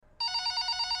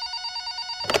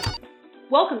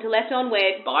Welcome to Left On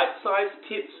Wed. Bite-sized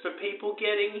tips for people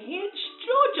getting hitched.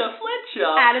 Georgia Fletcher.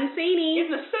 Adam Sini.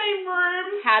 In the same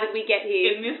room. How did we get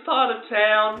here? In this part of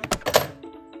town.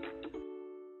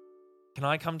 Can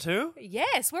I come too?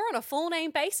 Yes, we're on a full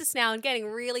name basis now and getting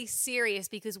really serious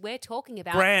because we're talking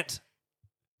about... Grant.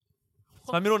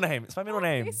 It's my middle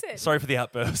name. Is it? Sorry for the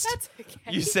outburst. That's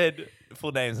okay. You said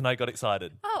full names and I got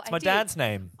excited. Oh, it's my dad's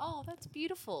name. Oh, that's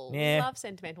beautiful. Yeah. We love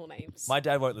sentimental names. My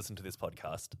dad won't listen to this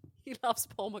podcast. He loves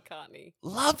Paul McCartney.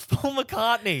 Loves Paul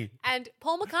McCartney. And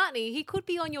Paul McCartney, he could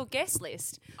be on your guest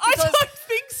list. I don't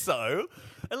think so.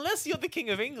 Unless you're the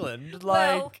King of England.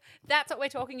 Well, that's what we're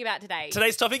talking about today.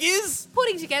 Today's topic is...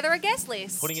 putting together a guest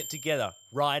list. Putting it together.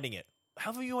 Writing it.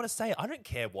 However you want to say it. I don't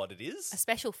care what it is. A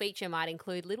special feature might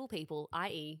include little people,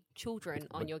 i.e. children,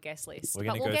 on your guest list. We're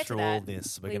going to go through all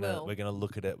this. We're going to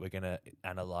look at it. We're going to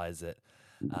analyse it.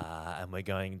 And we're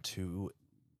going to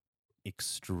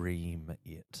extreme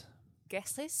it.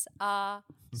 Guest lists are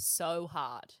so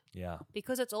hard. Yeah.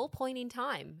 Because it's all point in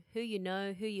time. Who you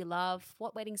know, who you love,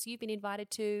 what weddings you've been invited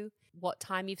to, what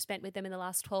time you've spent with them in the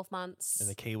last 12 months. And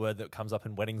the key word that comes up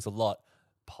in weddings a lot,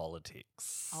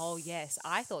 politics. Oh, yes.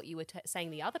 I thought you were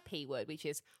saying the other P word, which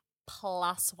is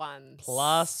plus ones.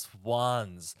 Plus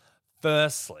ones.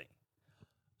 Firstly,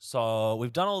 so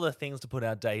we've done all the things to put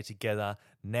our day together.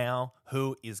 Now,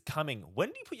 who is coming? When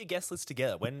do you put your guest list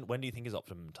together? When do you think is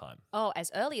optimum time? Oh, as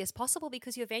early as possible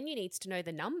because your venue needs to know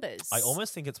the numbers. I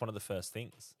almost think it's one of the first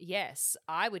things. Yes,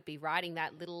 I would be writing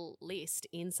that little list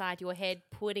inside your head,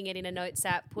 putting it in a notes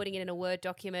app, putting it in a Word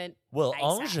document. Well,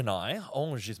 ASAP.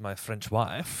 Ange is my French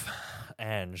wife,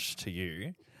 Ange to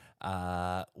you.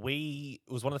 It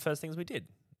was one of the first things we did.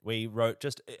 We wrote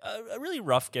just a really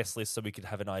rough guest list so we could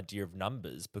have an idea of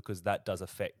numbers because that does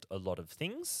affect a lot of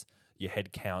things. Your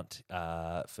head count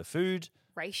for food.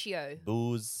 Ratio.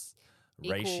 Booze.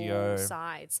 Equal Ratio.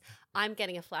 sides. I'm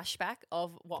getting a flashback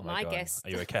of what my God. guest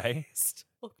Are you okay? list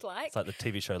looked like. It's like the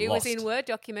TV show It Lost. was in Word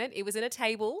document. It was in a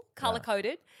table,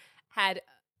 color-coded, had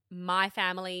my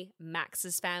family,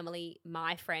 Max's family,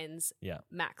 my friends,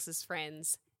 Max's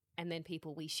friends, and then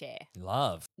people we share.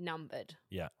 Love. Numbered.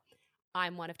 Yeah.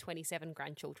 I'm one of 27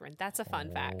 grandchildren. That's a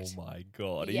fun fact. Oh my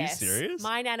God. Are Yes. you serious?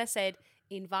 My nana said,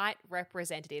 invite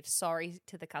representatives. Sorry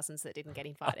to the cousins that didn't get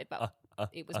invited, but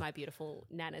it was my beautiful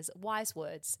nana's wise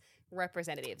words,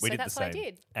 representatives. We so did that's the what same. I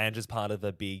did. Ange is part of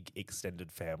a big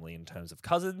extended family in terms of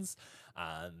cousins.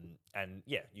 And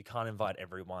yeah, you can't invite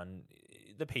everyone.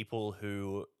 The people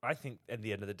who I think at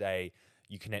the end of the day,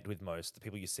 you connect with most, the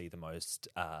people you see the most.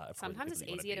 Sometimes it's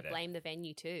easier to blame the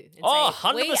venue too. And Oh, say,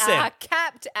 100%. We are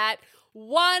capped at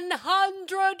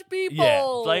 100 people.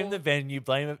 Yeah, blame the venue,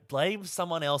 blame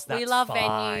someone else. That's we love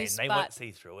fine. venues, They but won't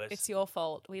see through it. It's your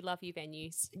fault. We love you,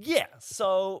 venues. Yeah,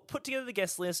 so put together the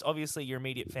guest list, obviously your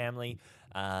immediate family,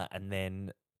 and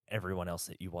then everyone else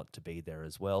that you want to be there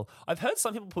as well. I've heard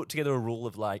some people put together a rule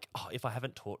of like, oh, if I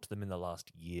haven't talked to them in the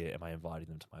last year, am I inviting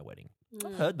them to my wedding?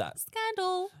 I've heard that.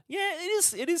 Scandal. Yeah,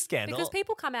 it is scandal. Because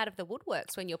people come out of the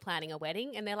woodworks when you're planning a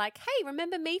wedding and they're like, hey,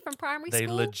 remember me from primary school? They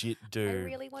legit do. I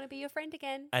really want to be your friend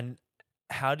again. And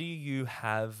how do you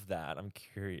have that? I'm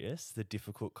curious, the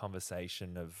difficult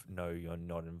conversation of, no, you're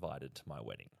not invited to my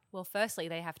wedding. Well, firstly,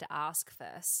 they have to ask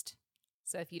first.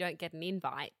 So if you don't get an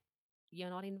invite, you're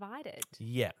not invited.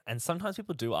 Yeah, and sometimes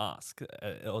people do ask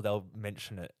or they'll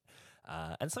mention it.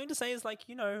 And something to say is like,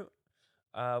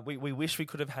 we wish we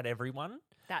could have had everyone.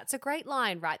 That's a great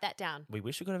line. Write that down. We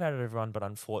wish we could have had everyone, but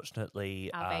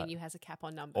unfortunately... Our venue has a cap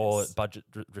on numbers. Or budget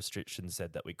restrictions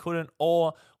said that we couldn't,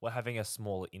 or we're having a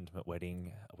small intimate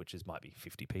wedding, which might be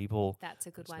 50 people. That's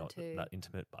a good one not too. Not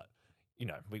intimate, but...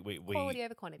 Quality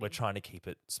over quantity. We're trying to keep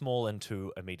it small and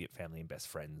to immediate family and best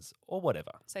friends or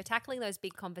whatever. So tackling those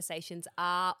big conversations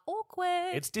are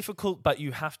awkward. It's difficult, but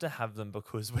you have to have them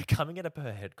because we're coming at a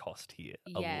per head cost here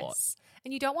a lot.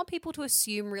 And you don't want people to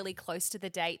assume really close to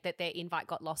the date that their invite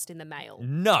got lost in the mail.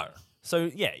 No. So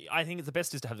yeah, I think the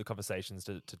best is to have the conversations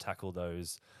to tackle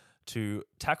those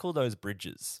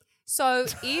bridges. So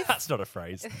if that's not a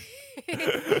phrase.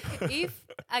 if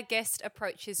a guest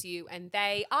approaches you and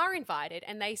they are invited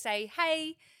and they say,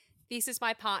 hey, this is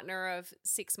my partner of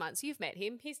 6 months. You've met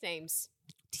him. His name's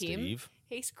Tim. Steve.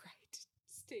 He's great.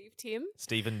 Steve, Tim.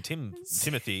 Stephen,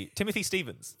 Timothy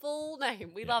Stevens. Full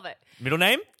name. We love it. Middle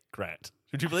name? Grant.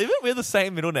 Would you believe it? We're the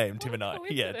same middle name, Tim and I. Yeah,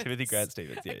 Coincidence. Timothy Grant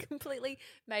Stevens. Yeah. A completely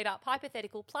made up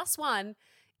hypothetical +1.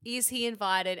 Is he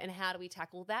invited and how do we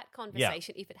tackle that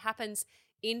conversation? If it happens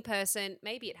in person,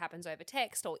 maybe it happens over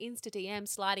text or Insta DM,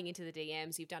 sliding into the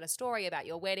DMs. You've done a story about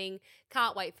your wedding.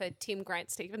 Can't wait for Tim Grant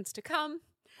Stevens to come.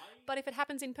 But if it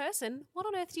happens in person, what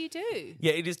on earth do you do?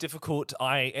 Yeah, it is difficult.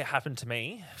 It happened to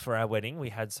me for our wedding. We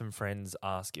had some friends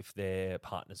ask if their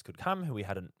partners could come who we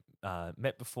hadn't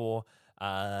met before.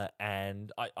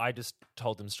 And I just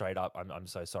told them straight up, I'm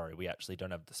so sorry. We actually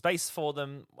don't have the space for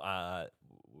them.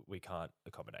 We can't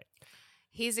accommodate.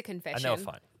 Here's a confession. And they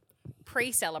were fine.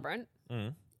 Pre-celebrant,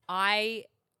 I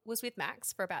was with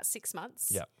Max for about 6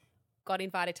 months. Yeah. Got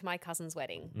invited to my cousin's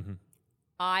wedding. Mm-hmm.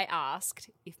 I asked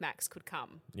if Max could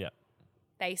come. Yeah.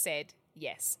 They said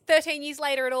yes. 13 years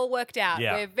later, it all worked out.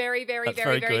 Yeah. We're very, very, That's very,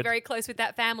 very very, good. very close with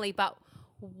that family. But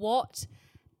what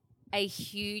a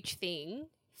huge thing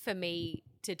for me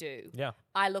to do. Yeah.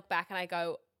 I look back and I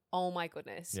go, oh my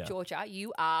goodness, Yeah. Georgia,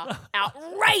 you are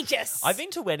outrageous. I've been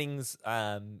to weddings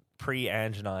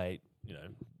pre-Ange and I,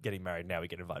 getting married now, we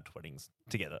get invited to weddings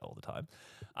together all the time,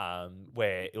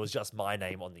 where it was just my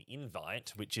name on the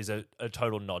invite, which is a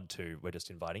total nod to we're just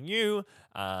inviting you,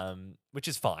 which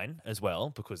is fine as well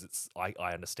because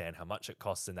I understand how much it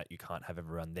costs and that you can't have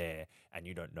everyone there and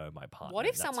you don't know my partner. What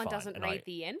if and that's someone fine. doesn't And read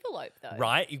the envelope though?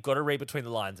 Right, you've got to read between the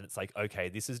lines and it's like, okay,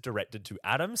 this is directed to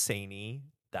Adam Seeney,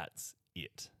 that's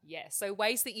it. Yeah. So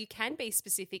ways that you can be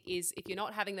specific is if you're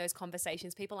not having those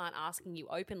conversations, people aren't asking you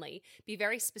openly, be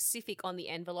very specific on the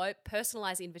envelope,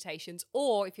 personalize invitations,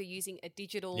 or if you're using a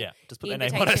digital just put their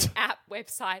name on invitation it. app,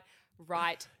 website,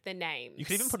 write the names. You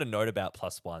could even put a note about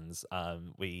plus ones.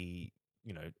 We,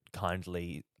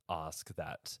 kindly ask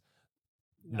that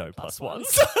no plus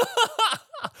ones.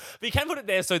 But you can put it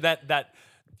there so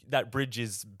that bridge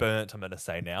is burnt, I'm going to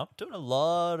say now. Doing a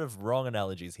lot of wrong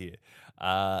analogies here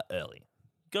early.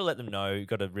 Got to let them know.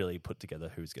 Got to really put together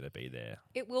who's going to be there.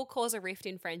 It will cause a rift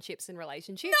in friendships and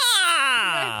relationships.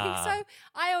 Ah! I don't think so.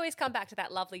 I always come back to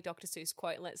that lovely Dr. Seuss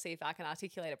quote, and let's see if I can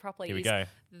articulate it properly. Here we go.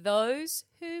 Those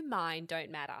who mind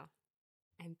don't matter,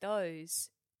 and those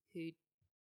who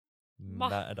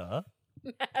Matter.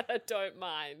 don't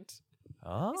mind.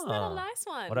 Ah. Isn't that a nice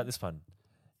one? What about this one?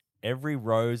 Every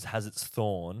rose has its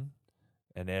thorn,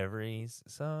 and every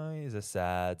song is a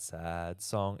sad, sad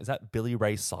song. Is that Billy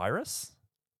Ray Cyrus?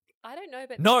 I don't know,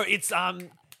 but No, it's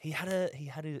he had a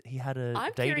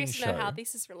I'm dating curious show. to know how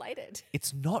this is related.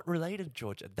 It's not related,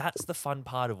 Georgia. That's the fun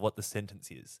part of what the sentence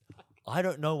is. I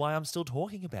don't know why I'm still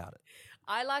talking about it.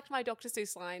 I liked my Dr.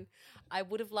 Seuss line. I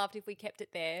would have loved if we kept it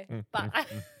there, but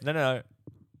No.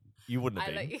 You wouldn't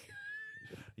have I let been. you.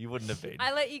 You wouldn't have been.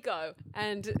 I let you go.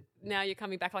 And now you're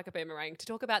coming back like a boomerang to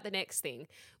talk about the next thing,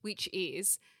 which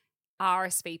is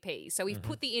RSVP. So we've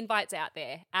put the invites out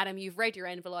there. Adam, you've read your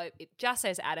envelope. It just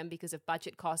says Adam because of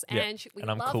budget costs. Yeah, And we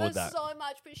and I'm love cool her with that. so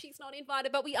much, but she's not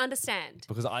invited. But we understand.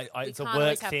 Because it's a can't work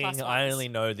always have thing. plus I ones. only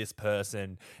know this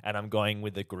person, and I'm going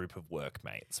with a group of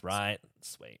workmates, right?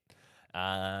 Sweet.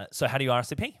 So how do you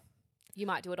RSVP? You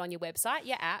might do it on your website,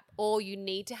 your app, or you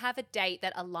need to have a date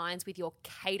that aligns with your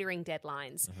catering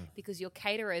deadlines because your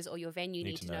caterers or your venue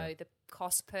need to know the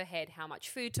cost per head, how much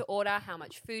food to order, how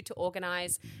much food to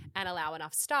organise, and allow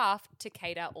enough staff to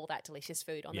cater all that delicious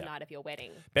food on the night of your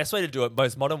wedding. Best way to do it,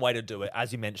 most modern way to do it,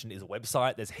 as you mentioned, is a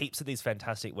website. There's heaps of these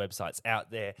fantastic websites out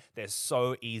there. They're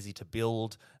so easy to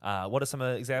build. What are some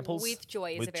examples? With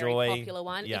Joy is With a very Joy, popular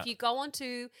one. yeah. If you go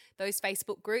onto those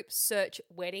Facebook groups, search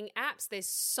wedding apps, there's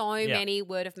so many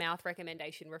word of mouth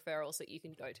recommendation referrals that you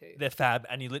can go to. They're fab,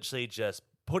 and you literally just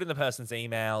put in the person's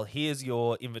email. Here's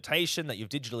your invitation that you've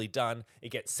digitally done. It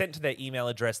gets sent to their email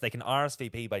address. They can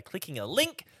RSVP by clicking a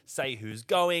link, say who's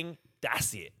going.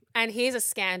 That's it. And here's a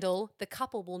scandal. The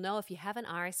couple will know if you haven't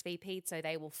RSVP'd, so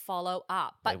they will follow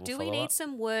up. But do we follow need up.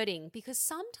 some wording? Because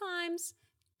sometimes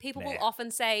people will Nah.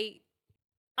 often say,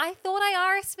 I thought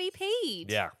I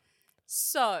RSVP'd. Yeah.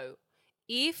 So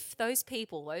if those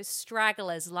people, those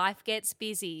stragglers, life gets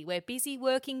busy, we're busy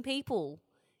working people,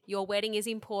 your wedding is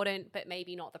important, but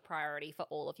maybe not the priority for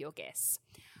all of your guests.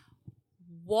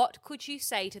 What could you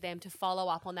say to them to follow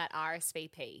up on that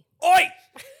RSVP? Oi!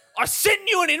 I sent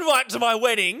you an invite to my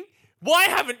wedding. Why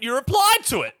haven't you replied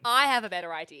to it? I have a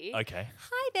better idea. Okay.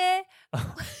 Hi there.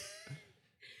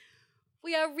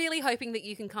 We are really hoping that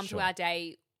you can come Sure. to our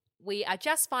day. We are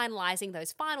just finalising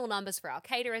those final numbers for our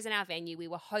caterers and our venue. We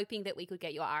were hoping that we could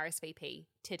get your RSVP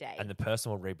today. And the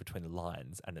person will read between the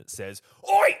lines and it says,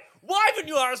 Oi! Why haven't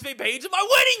you RSVP'd to my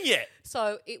wedding yet?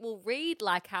 So it will read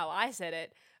like how I said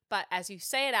it, but as you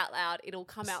say it out loud, it'll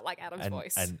come out like Adam's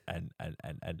voice. And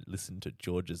listen to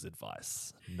George's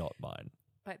advice, not mine.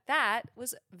 But that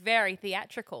was very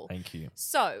theatrical. Thank you.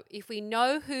 So if we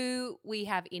know who we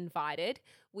have invited,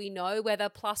 we know whether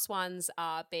plus ones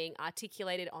are being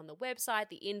articulated on the website,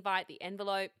 the invite, the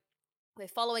envelope. We're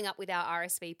following up with our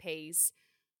RSVPs.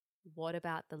 What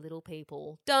about the little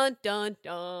people? Dun, dun,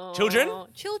 dun. Children?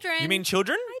 Children. You mean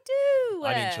children? I do.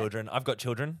 I need children. I've got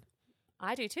children.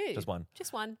 I do too. Just one.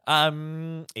 Just one.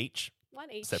 Each.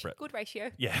 One each. Separate. Good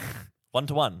ratio. Yeah.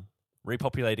 1-to-1.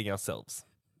 Repopulating ourselves.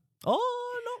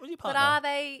 Oh, not with your partner. But are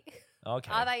they?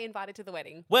 Okay. Are they invited to the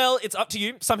wedding? Well, it's up to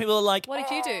you. Some people are like, What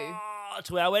did you do?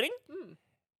 To our wedding?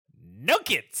 No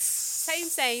kids.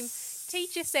 Same.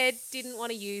 Teacher said didn't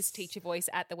want to use teacher voice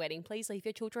at the wedding. Please leave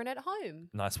your children at home.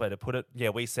 Nice way to put it. Yeah,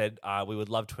 we said we would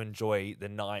love to enjoy the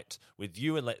night with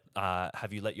you and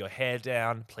have you let your hair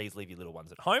down. Please leave your little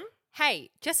ones at home.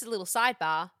 Hey, just a little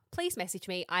sidebar. Please message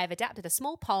me. I have adapted a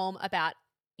small poem about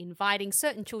inviting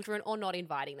certain children or not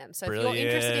inviting them. So if you're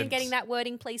interested in getting that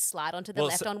wording, please slide onto the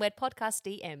Left on Wed podcast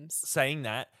DMs. Saying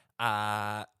that,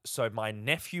 so my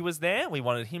nephew was there. We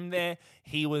wanted him there.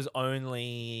 He was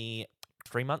only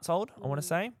 3 months old, I want to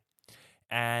say.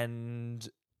 And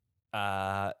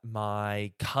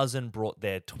my cousin brought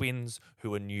their twins who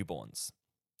were newborns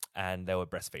and they were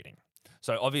breastfeeding.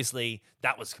 So obviously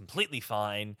that was completely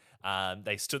fine.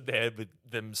 They stood there with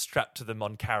them strapped to them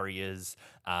on carriers.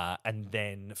 And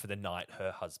then for the night,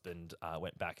 her husband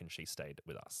went back and she stayed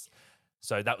with us.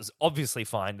 So that was obviously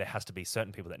fine. There has to be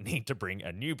certain people that need to bring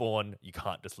a newborn. You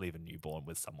can't just leave a newborn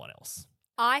with someone else.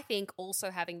 I think also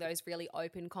having those really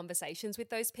open conversations with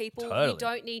those people. Totally. You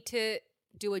don't need to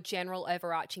do a general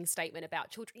overarching statement about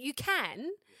children. You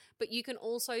can, but you can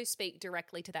also speak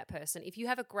directly to that person. If you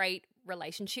have a great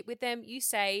relationship with them, you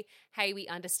say, hey, we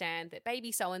understand that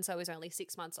baby so-and-so is only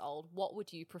 6 months old. What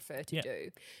would you prefer to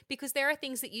do? Because there are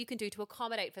things that you can do to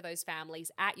accommodate for those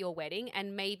families at your wedding,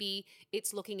 and maybe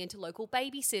it's looking into local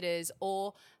babysitters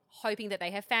or hoping that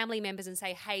they have family members and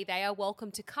say, hey, they are welcome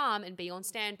to come and be on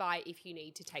standby if you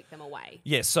need to take them away.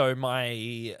 Yeah, so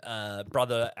my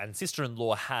brother and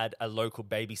sister-in-law had a local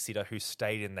babysitter who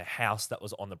stayed in the house that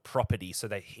was on the property, so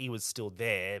that he was still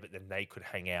there, but then they could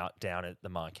hang out down at the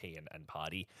marquee and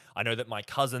party. I know that my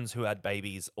cousins who had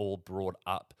babies all brought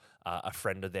up a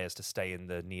friend of theirs to stay in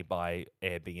the nearby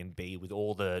Airbnb with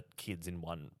all the kids in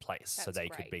one place. So they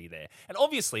could be there. And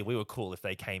obviously we were cool if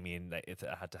they came in. If it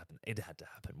had to happen, it had to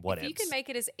happen. Whatever. If you can make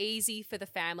it as easy for the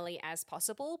family as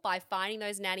possible by finding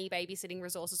those nanny babysitting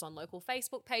resources on local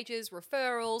Facebook pages,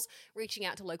 referrals, reaching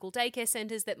out to local daycare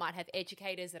centres that might have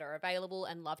educators that are available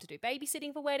and love to do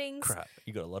babysitting for weddings. Crap,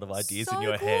 you got a lot of ideas so in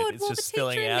your head. It's just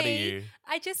spilling out of you.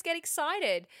 I just get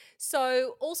excited.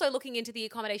 So also looking into the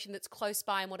accommodation that's close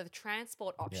by and what are the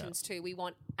transport options too. We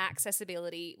want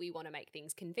accessibility. We want to make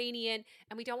things convenient,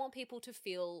 and we don't want people to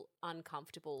feel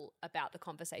uncomfortable about the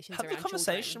conversations around children. Have the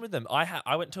conversation with them.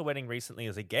 I went to a wedding recently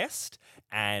as a guest,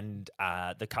 and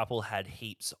the couple had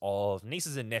heaps of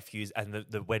nieces and nephews, and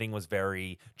the wedding was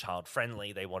very child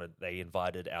friendly. They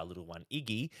invited our little one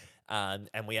Iggy.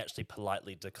 And we actually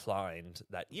politely declined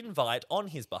that invite on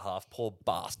his behalf. Poor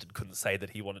bastard couldn't say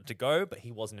that he wanted to go, but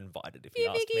he wasn't invited, if you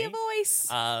ask me. Give Iggy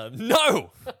a voice.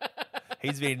 No!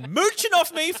 He's been mooching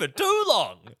off me for too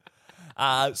long.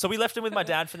 So we left him with my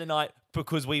dad for the night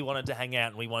because we wanted to hang out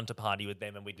and we wanted to party with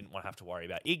them and we didn't want to have to worry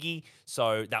about Iggy.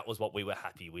 So that was what we were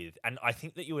happy with. And I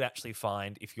think that you would actually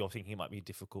find, if you're thinking it might be a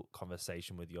difficult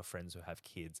conversation with your friends who have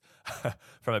kids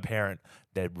from a parent,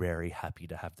 they're very happy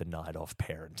to have the night off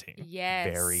parenting.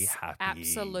 Yes. Very happy.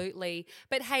 Absolutely.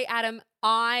 But hey, Adam,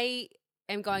 I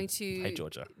am going to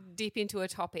dip into a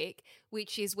topic,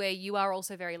 which is where you are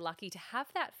also very lucky to have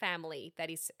that family that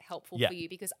is helpful for you,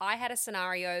 because I had a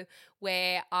scenario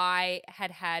where I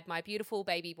had my beautiful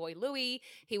baby boy, Louis.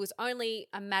 He was only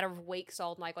a matter of weeks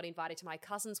old and I got invited to my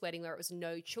cousin's wedding where it was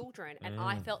no children. And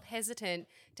I felt hesitant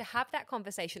to have that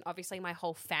conversation. Obviously, my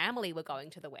whole family were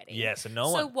going to the wedding. Yeah, so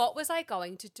So what was I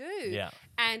going to do? Yeah.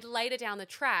 And later down the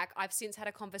track, I've since had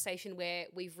a conversation where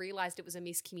we've realized it was a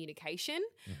miscommunication,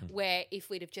 where if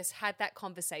we'd have just had that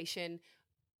conversation,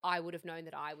 I would have known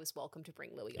that I was welcome to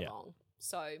bring Louis along.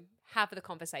 So have the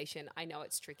conversation. I know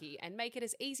it's tricky, and make it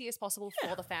as easy as possible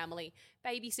for the family.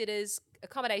 Babysitters,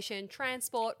 accommodation,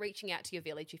 transport, reaching out to your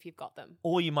village if you've got them.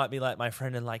 Or you might be like my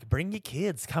friend and like, bring your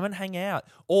kids, come and hang out.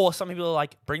 Or some people are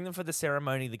like, bring them for the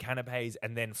ceremony, the canapes,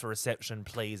 and then for reception,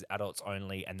 please, adults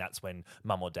only. And that's when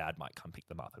mum or dad might come pick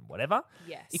them up and whatever.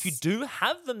 Yes. If you do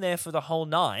have them there for the whole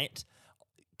night,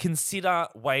 consider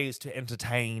ways to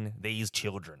entertain these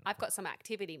children. I've got some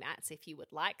activity mats if you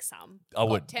would like some. I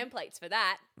would. Templates for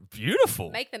that. Beautiful.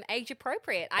 Make them age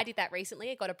appropriate. I did that recently.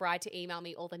 I got a bride to email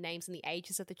me all the names and the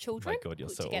ages of the children. Oh my God, you're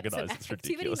Put so together some organised. It's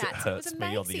activity ridiculous. mats. It hurts was me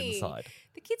on the amazing. inside.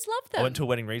 The kids loved them. I went to a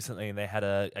wedding recently and they had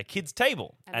a kids'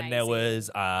 table. And there was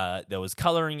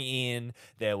colouring in,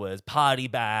 there was party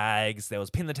bags, there was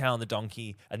pin the tail on the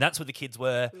donkey, and that's where the kids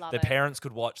were. Love the it. parents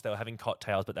could watch. They were having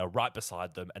cocktails, but they were right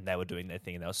beside them and they were doing their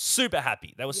thing and they were were super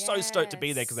happy. They were so stoked to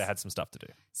be there because they Yes. had some stuff to do.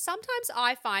 Sometimes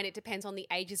I find it depends on the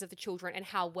ages of the children and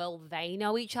how well they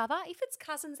know each other. If it's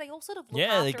cousins, they all sort of look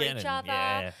Yeah, they after get each in. other.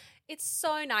 Yeah. It's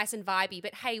so nice and vibey.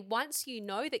 But hey, once you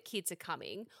know that kids are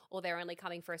coming or they're only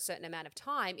coming for a certain amount of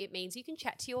time, it means you can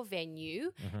chat to your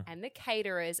venue and the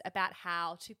caterers about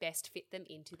how to best fit them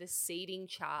into the seating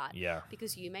chart. Yeah.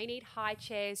 Because you may need high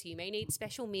chairs, you may need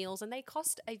special meals, and they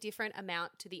cost a different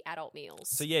amount to the adult meals.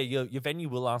 So yeah, your venue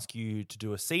will ask you to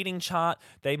do a seating chart.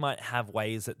 They might have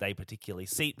ways that they particularly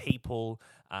seat people,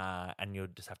 and you'll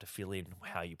just have to fill in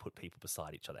how you put people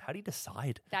beside each other. How do you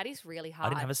decide? That is really I hard.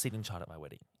 didn't have a seating chart at my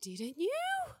wedding. Didn't you?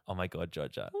 Oh my God,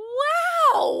 Georgia.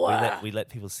 Wow. We let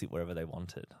people sit wherever they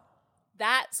wanted.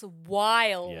 That's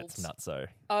wild. Yeah, it's nutso.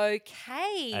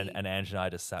 Okay. And Ange and I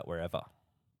just sat wherever.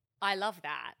 I love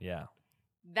that. Yeah.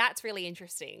 That's really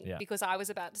interesting Yeah. because I was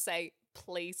about to say,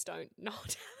 please don't not have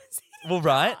a seating Well,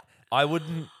 right. chart. I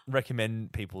wouldn't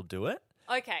recommend people do it.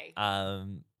 Okay.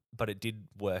 But it did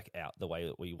work out the way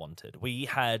that we wanted. We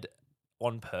had,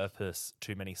 on purpose,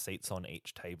 too many seats on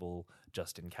each table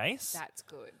just in case. That's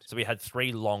good. So we had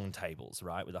 3 long tables,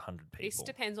 right, with 100 people. This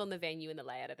depends on the venue and the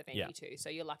layout of the venue Yeah. too. So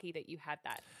you're lucky that you had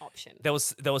that option. There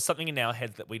was something in our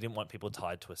head that we didn't want people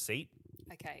tied to a seat.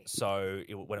 Okay. So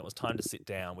when it was time to sit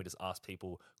down, we just asked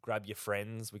people, grab your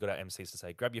friends. We got our MCs to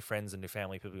say, grab your friends and your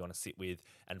family, people you want to sit with,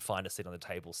 and find a seat on the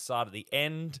table. Start at the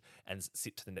end and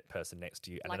sit to the person next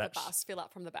to you. And Like it a bus, fill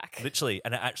up from the back. Literally,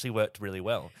 and it actually worked really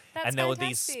well. That's and there were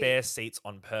these fantastic. spare seats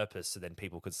on purpose, so then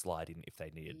people could slide in if they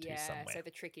needed Yeah. to somewhere. So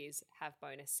the trick is have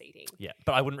bonus seating. Yeah,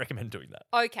 but I wouldn't recommend doing that.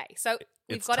 Okay, so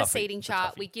we've It's got a toughy. seating It's a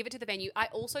chart. toughie. We give it to the venue. I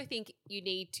also think you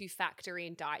need to factor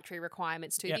in dietary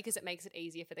requirements too, Yep. because it makes it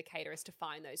easier for the caterers to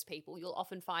find those people. You'll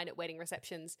often find at wedding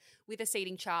receptions with a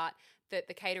seating chart that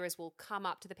the caterers will come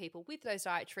up to the people with those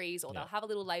dietaries, or they'll have a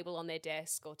little label on their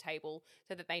desk or table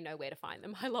so that they know where to find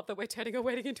them. I love that we're turning a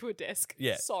wedding into a desk.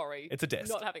 Yeah, Sorry. it's a desk.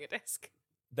 Not having a desk.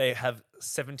 They have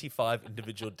 75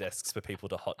 individual desks for people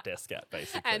to hot desk at,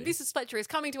 basically. And this is Fletcher is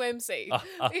coming to MC.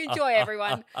 Enjoy,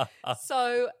 everyone.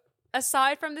 So,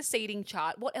 aside from the seating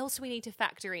chart, what else do we need to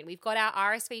factor in? We've got our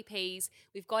RSVPs,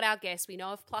 we've got our guests, we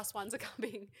know if +1s are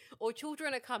coming or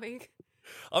children are coming.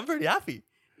 I'm pretty happy.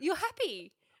 You're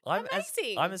happy. I'm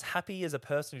Amazing. as happy as a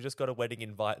person who just got a wedding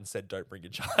invite and said, don't bring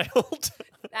your child.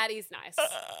 That is nice.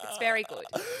 It's very good.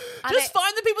 Just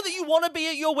find the people that you want to be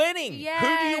at your wedding.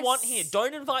 Who do you want here? Yes.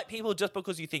 Don't invite people just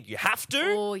because you think you have to.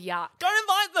 Oh, yuck. Don't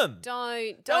invite them.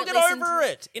 Don't They'll get listen over to-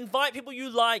 it. Invite people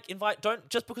you like. Don't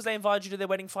just because they invited you to their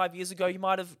wedding 5 years ago, you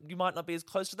might not be as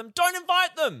close to them. Don't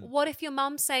invite them. What if your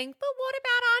mum's saying, but what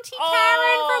about Auntie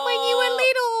Karen from when you were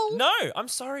little? No, I'm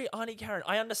sorry, Auntie Karen.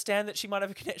 I understand that she might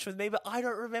have a connection with me, but I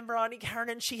don't remember Auntie Karen,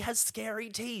 and she has scary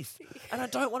teeth. And I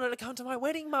don't want her to come to my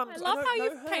wedding, Mum. I 'cause love don't how know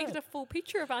you've her. painted a full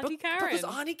picture of Auntie Karen. Because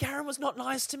Auntie Karen was not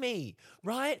nice to me,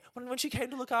 right? When she came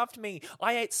to look after me,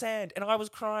 I ate sand and I was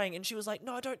crying, and she was like,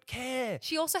 "No, I don't care."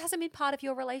 She also hasn't been part of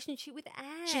your relationship with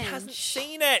Anne. She hasn't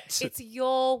seen it. It's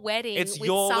your wedding. It's with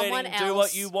your someone wedding. else. Do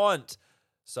what you want.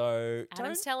 So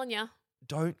Adam's telling you.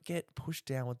 don't get pushed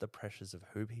down with the pressures of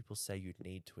who people say you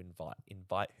need to invite.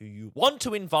 Invite who you want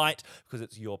to invite because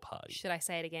it's your party. Should I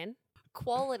say it again?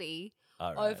 Quality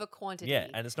All right. over quantity. Yeah,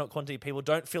 and it's not quantity. People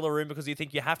don't fill a room because you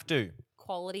think you have to.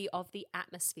 Quality of the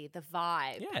atmosphere, the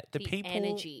vibe. Yeah, the people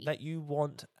energy. that you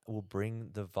want will bring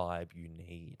the vibe you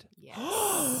need.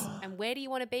 Yes. And where do you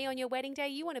want to be on your wedding day?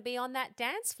 You want to be on that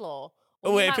dance floor.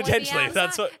 Oh, you yeah, might wanna be potentially. That's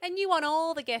outside, what- And you want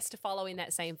all the guests to follow in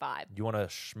that same vibe. You want to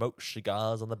smoke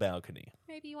cigars on the balcony.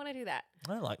 Maybe you want to do that.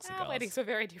 I like cigars. Our weddings are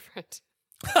very different.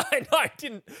 I know, I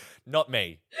didn't. Not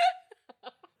me.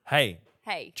 Hey,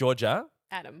 Hey, Georgia,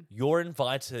 Adam. you're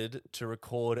invited to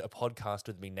record a podcast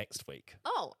with me next week.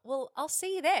 Oh, well, I'll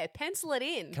see you there. Pencil it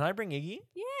in. Can I bring Iggy?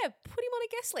 Yeah, put him on a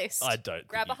guest list. I don't.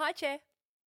 Grab a think high chair.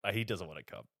 he doesn't want to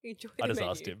come. Enjoy I the just menu.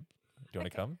 asked him. Do you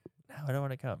want to come? No, I don't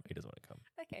want to come. He doesn't want to come.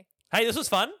 Okay. Hey, this was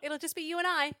fun. It'll just be you and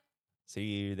I. See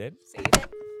you then. See you then.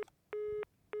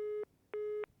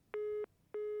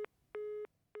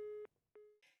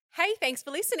 Hey, thanks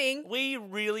for listening. We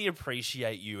really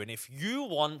appreciate you. And if you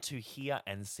want to hear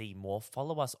and see more,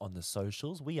 follow us on the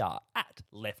socials. We are at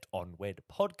Left on Wed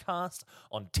Podcast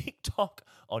on TikTok,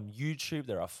 on YouTube.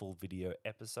 There are full video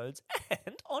episodes,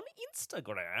 and on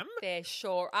Instagram. There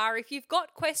sure are. If you've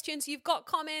got questions, you've got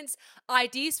comments,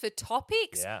 ideas for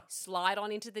topics, Yeah. slide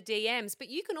on into the DMs. But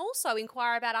you can also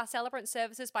inquire about our celebrant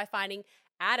services by finding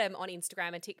Adam on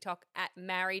Instagram and TikTok at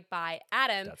Married by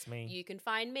Adam. That's me. You can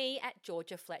find me at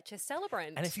Georgia Fletcher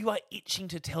Celebrant. And if you are itching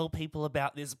to tell people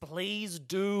about this, please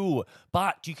do.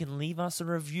 But you can leave us a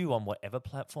review on whatever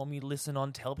platform you listen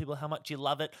on. Tell people how much you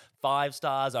love it. 5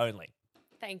 stars only.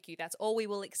 Thank you. That's all we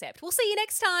will accept. We'll see you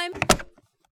next time.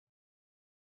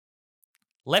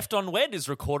 Left on Wed is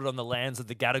recorded on the lands of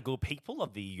the Gadigal people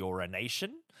of the Eora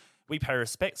Nation. We pay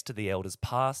respects to the elders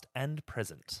past and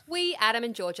present. We, Adam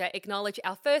and Georgia, acknowledge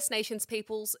our First Nations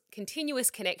people's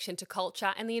continuous connection to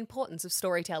culture and the importance of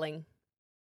storytelling.